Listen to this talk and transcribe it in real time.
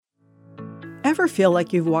Ever feel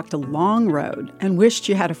like you've walked a long road and wished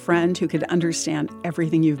you had a friend who could understand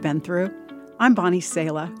everything you've been through? I'm Bonnie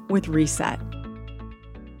Sala with Reset.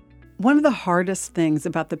 One of the hardest things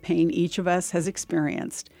about the pain each of us has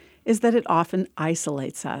experienced is that it often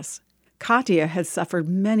isolates us. Katya has suffered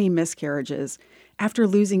many miscarriages. After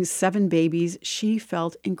losing 7 babies, she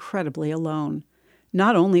felt incredibly alone.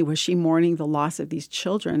 Not only was she mourning the loss of these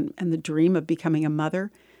children and the dream of becoming a mother,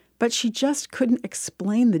 but she just couldn't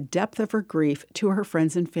explain the depth of her grief to her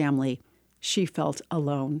friends and family. She felt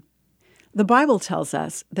alone. The Bible tells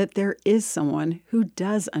us that there is someone who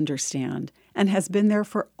does understand and has been there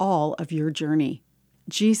for all of your journey.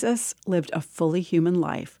 Jesus lived a fully human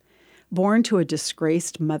life, born to a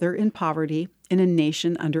disgraced mother in poverty in a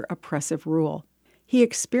nation under oppressive rule. He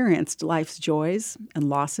experienced life's joys and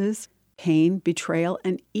losses, pain, betrayal,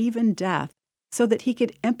 and even death, so that he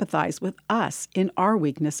could empathize with us in our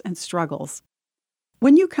weakness and struggles.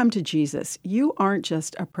 When you come to Jesus, you aren't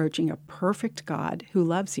just approaching a perfect God who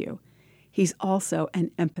loves you. He's also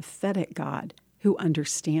an empathetic God who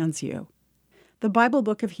understands you. The Bible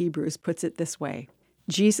book of Hebrews puts it this way: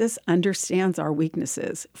 Jesus understands our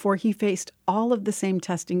weaknesses, for he faced all of the same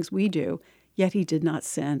testings we do, yet he did not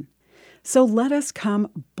sin. So let us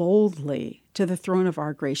come boldly to the throne of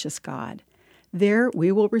our gracious God. There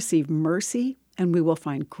we will receive mercy and we will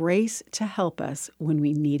find grace to help us when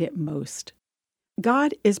we need it most.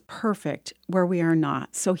 God is perfect where we are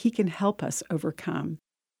not, so he can help us overcome.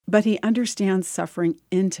 But he understands suffering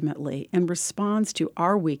intimately and responds to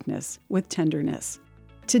our weakness with tenderness.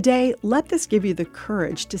 Today, let this give you the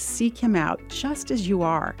courage to seek him out just as you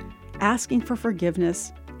are, asking for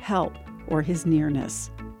forgiveness, help, or his nearness.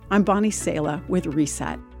 I'm Bonnie Sala with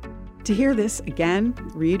Reset. To hear this again,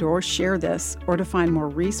 read or share this, or to find more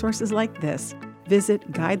resources like this,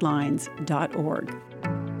 visit guidelines.org.